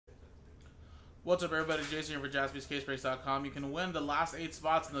What's up, everybody? Jason here for JaspysCaseBreaks.com. You can win the last 8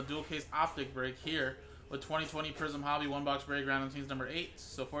 spots in the dual case Optic break here with 2020 Prizm Hobby 1-box break random teams number 8.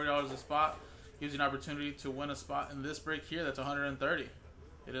 So $40 a spot gives you an opportunity to win a spot in this break here. That's $130.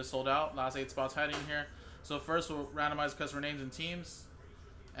 It is sold out. Last 8 spots hiding here. So first we'll randomize customer names and teams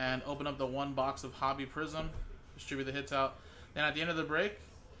and open up the 1 box of Hobby Prizm. Distribute the hits out. Then at the end of the break,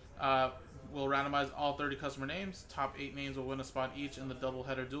 we'll randomize all 30 customer names. Top 8 names will win a spot each in the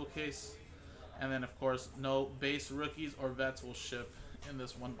doubleheader dual case. And then, of course, no base rookies or vets will ship in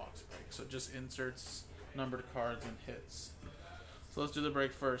this 1 box break. So just inserts, numbered cards, and hits. So let's do the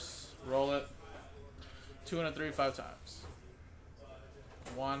break first. Roll it. 2 and a 3 5 times.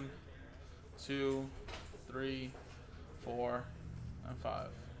 1, 2, 3, 4, and 5.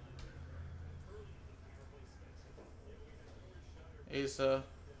 Asa,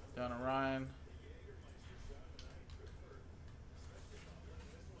 down to Ryan.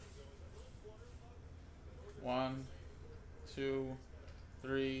 1, 2,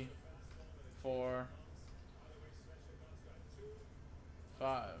 3, 4,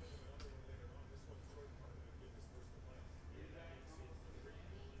 5.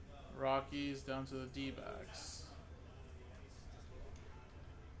 Rockies down to the D-backs.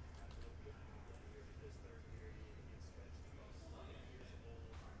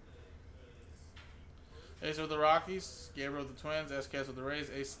 Asa with the Rockies, Gabriel with the Twins, SKS with the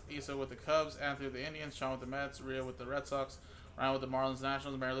Rays, Asa with the Cubs, Anthony with the Indians, Sean with the Mets, Rio with the Red Sox, Ryan with the Marlins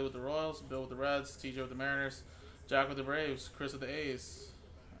Nationals, Mary Lou with the Royals, Bill with the Reds, TJ with the Mariners, Jack with the Braves, Chris with the A's,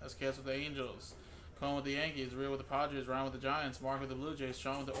 SKS with the Angels, Cohen with the Yankees, Rio with the Padres, Ryan with the Giants, Mark with the Blue Jays,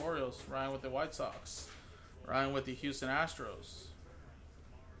 Sean with the Orioles, Ryan with the White Sox, Ryan with the Houston Astros.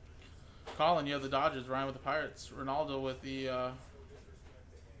 Colin, you have the Dodgers, Ryan with the Pirates, Ronaldo with the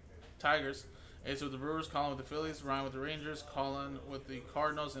Tigers, Ace with the Brewers, Colin with the Phillies, Ryan with the Rangers, Colin with the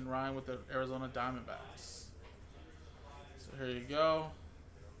Cardinals, and Ryan with the Arizona Diamondbacks. So here you go.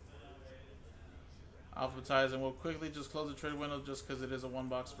 Alphabetize, and we'll quickly just close the trade window just because it is a 1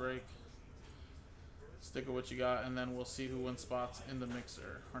 box break. Stick with what you got, and then we'll see who wins spots in the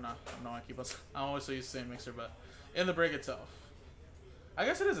mixer. Or not. No, I'm always so used to saying mixer, but in the break itself. I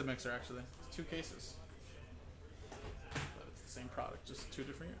guess it is a mixer, actually. It's 2 cases. But it's the same product, just 2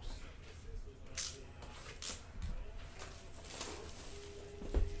 different years.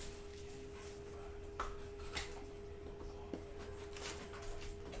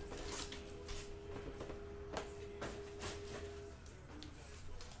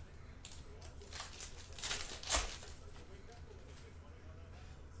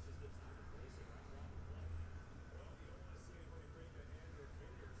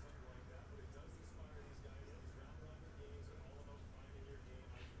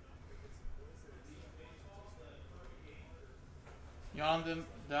 Yondon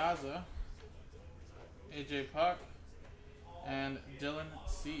Daza, AJ Puck, and Dylan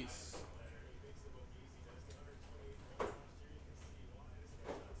Cease.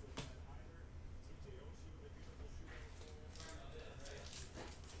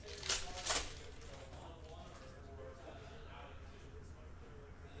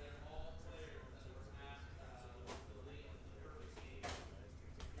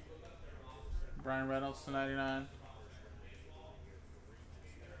 Brian Reynolds to 99.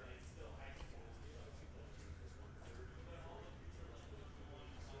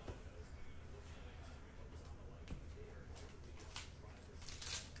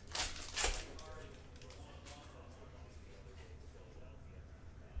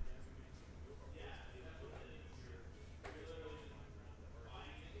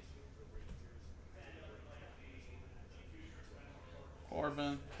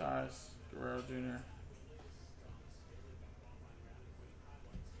 Corbin, Thais, Guerrero Jr.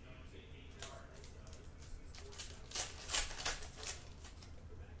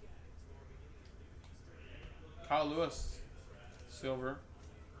 Kyle Lewis, Silver.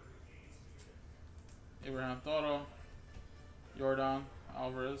 Abraham Toro, Jordan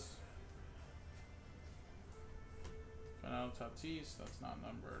Alvarez. Fernando Tatis, that's not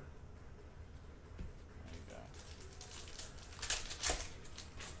numbered. There you go.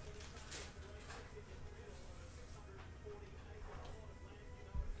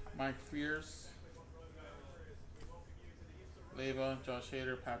 Mike Fears, Leva, Josh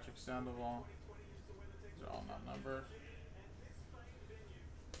Hader, Patrick Sandoval. These are all not numbered.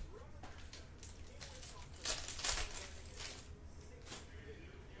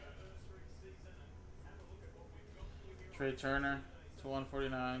 Trey Turner to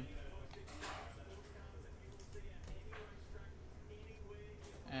 149.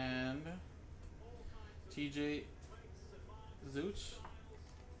 And TJ Zuch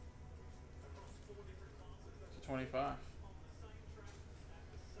 125.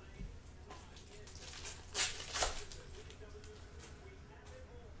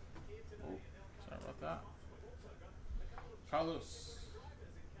 Oh, sorry about that. Carlos.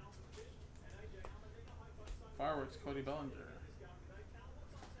 Fireworks, Cody Bellinger.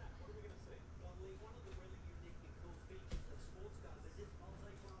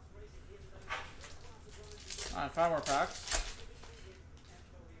 Alright, 5 more packs.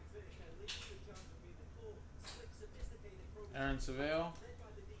 Aaron Seville,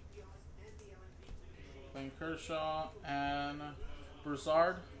 Clayton Kershaw, and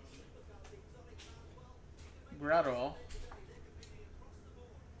Broussard. Gradwell.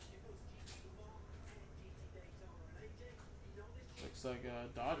 Looks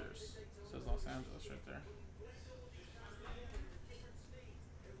like Dodgers. It says Los Angeles right there.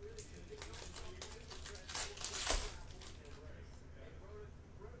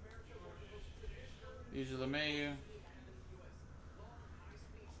 Usually LeMayu.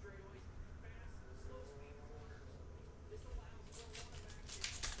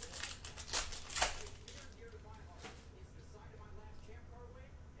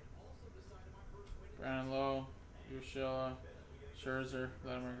 Brandon Lowe, Urshela, Scherzer,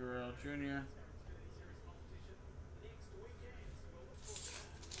 Vladimir Guerrero Jr.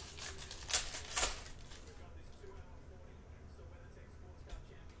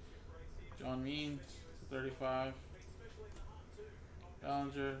 John Means, 35.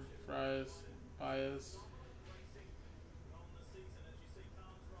 Ballinger, Fries, Baez.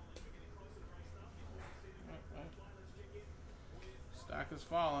 Stack is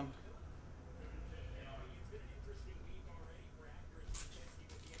falling.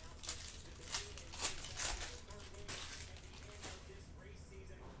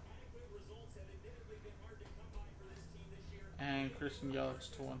 And Christian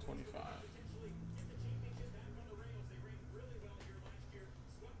Yelich to 125.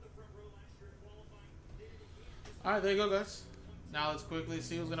 Alright, there you go, guys. Now let's quickly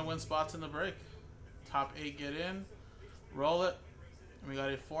see who's going to win spots in the break. Top 8 get in. Roll it. And we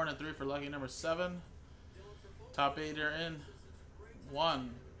got a 4 and a 3 for lucky number 7. Top 8 are in. 1,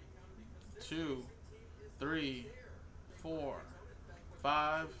 2, 3, 4,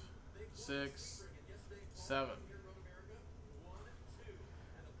 5, 6, 7.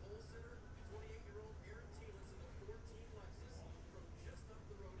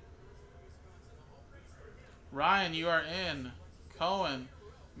 Ryan, you are in. Cohen,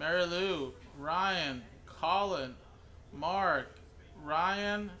 Mary Lou, Ryan, Colin, Mark,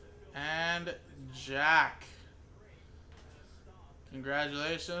 Ryan, and Jack.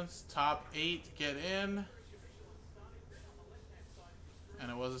 Congratulations. Top 8 get in. And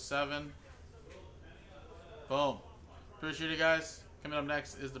it was a 7. Boom. Appreciate it, guys. Coming up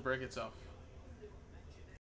next is the break itself.